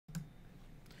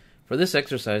For this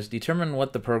exercise, determine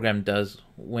what the program does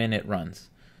when it runs.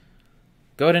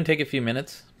 Go ahead and take a few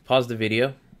minutes, pause the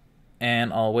video,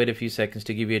 and I'll wait a few seconds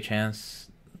to give you a chance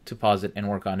to pause it and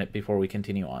work on it before we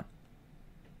continue on.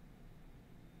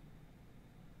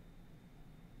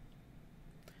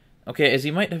 Okay, as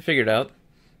you might have figured out,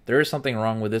 there is something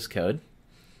wrong with this code.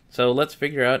 So let's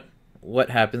figure out what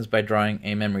happens by drawing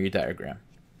a memory diagram.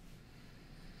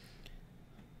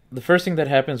 The first thing that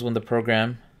happens when the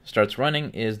program starts running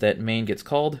is that main gets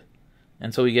called,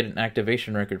 and so we get an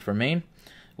activation record for main.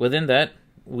 Within that,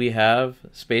 we have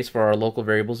space for our local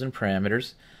variables and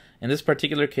parameters. In this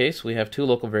particular case, we have two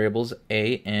local variables,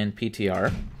 A and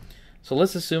PTR. So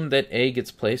let's assume that A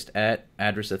gets placed at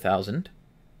address 1000,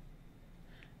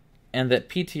 and that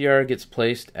PTR gets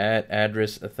placed at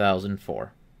address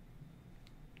 1004.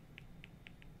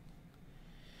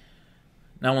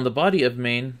 Now when the body of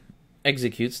main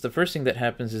executes, the first thing that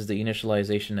happens is the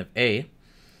initialization of A.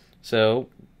 So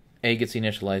A gets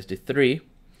initialized to 3.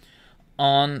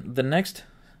 On the next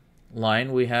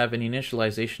line, we have an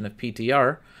initialization of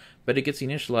PTR, but it gets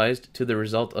initialized to the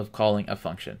result of calling a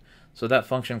function. So that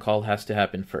function call has to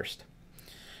happen first.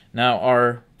 Now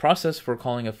our process for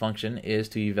calling a function is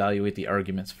to evaluate the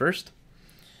arguments first.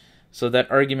 So that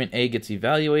argument A gets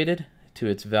evaluated to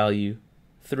its value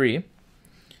 3.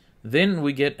 Then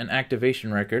we get an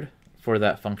activation record for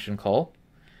that function call.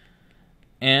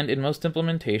 And in most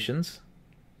implementations,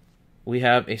 we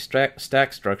have a stack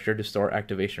structure to store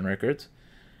activation records.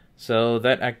 So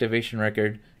that activation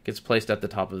record gets placed at the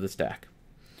top of the stack.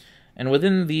 And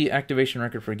within the activation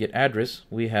record for getAddress,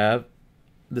 we have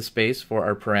the space for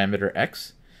our parameter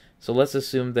x. So let's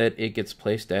assume that it gets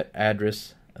placed at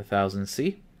address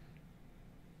 1000C.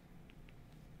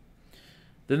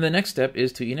 Then the next step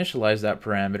is to initialize that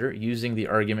parameter using the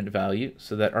argument value.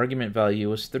 So that argument value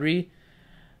was 3,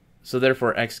 so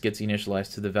therefore x gets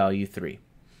initialized to the value 3.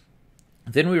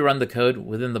 Then we run the code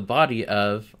within the body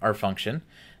of our function,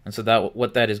 and so that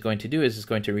what that is going to do is it's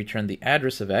going to return the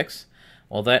address of x.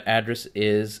 Well, that address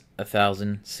is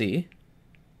 1000C.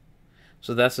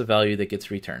 So that's the value that gets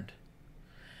returned.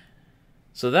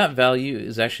 So that value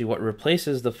is actually what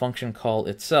replaces the function call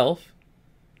itself.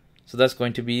 So that's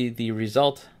going to be the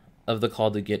result of the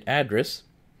call to getAddress.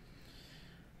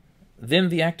 Then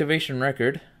the activation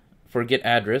record for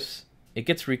getAddress, it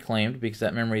gets reclaimed because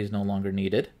that memory is no longer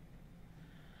needed.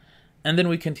 And then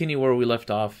we continue where we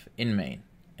left off in main.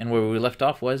 And where we left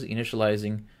off was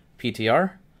initializing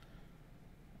PTR.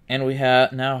 And we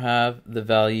now have the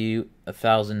value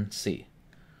 1000C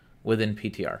within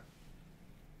PTR.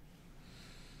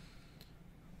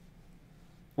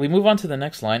 We move on to the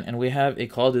next line, and we have a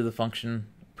call to the function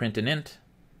print an int.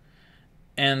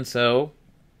 And so,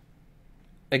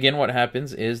 again, what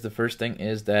happens is the first thing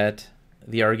is that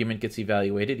the argument gets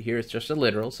evaluated. Here it's just a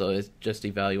literal, so it just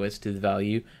evaluates to the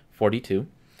value 42.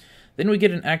 Then we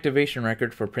get an activation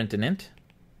record for print an int.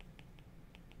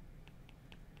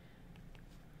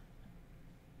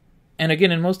 And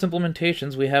again, in most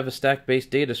implementations, we have a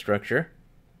stack-based data structure.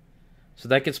 So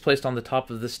that gets placed on the top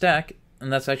of the stack,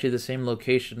 and that's actually the same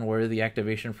location where the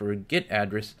activation for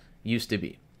getAddress used to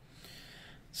be.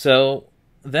 So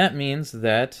that means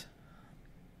that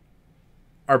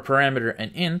our parameter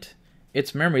an int,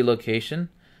 its memory location,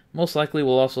 most likely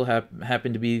will also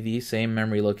happen to be the same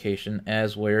memory location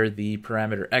as where the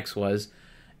parameter x was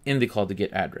in the call to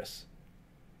getAddress.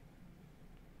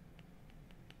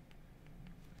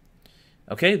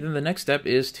 Okay, then the next step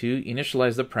is to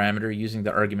initialize the parameter using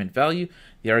the argument value.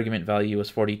 The argument value is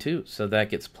 42, so that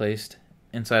gets placed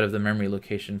inside of the memory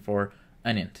location for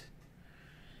an int.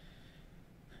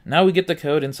 Now we get the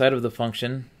code inside of the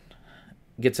function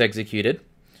gets executed.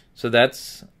 So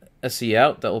that's a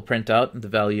cout that will print out the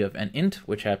value of an int,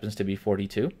 which happens to be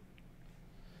 42.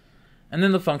 And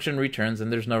then the function returns,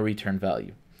 and there's no return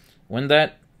value. When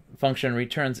that function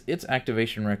returns, its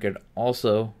activation record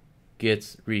also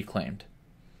gets reclaimed.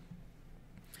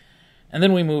 And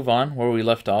then we move on where we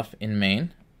left off in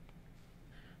main.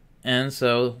 And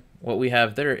so what we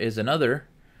have there is another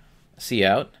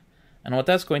cout. And what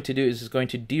that's going to do is it's going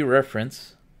to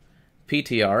dereference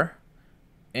PTR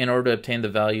in order to obtain the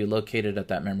value located at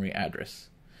that memory address.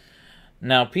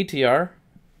 Now PTR,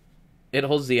 it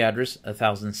holds the address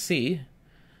 1000C,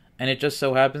 and it just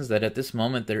so happens that at this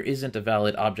moment there isn't a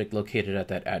valid object located at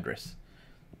that address.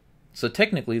 So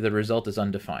technically the result is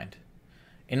undefined.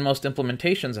 In most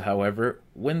implementations, however,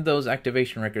 when those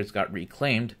activation records got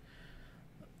reclaimed,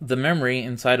 the memory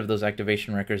inside of those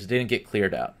activation records didn't get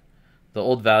cleared out. The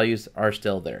old values are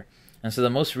still there. And so the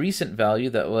most recent value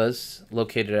that was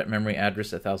located at memory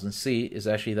address 1000C is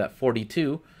actually that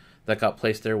 42 that got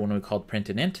placed there when we called print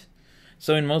an int.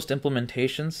 So in most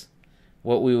implementations,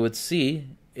 what we would see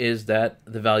is that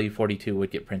the value 42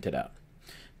 would get printed out.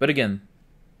 But again,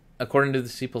 according to the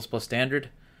C++ standard,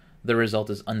 the result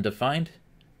is undefined,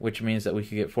 which means that we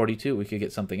could get 42, we could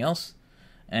get something else,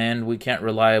 and we can't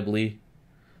reliably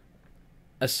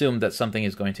assume that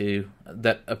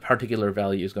that a particular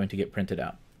value is going to get printed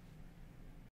out.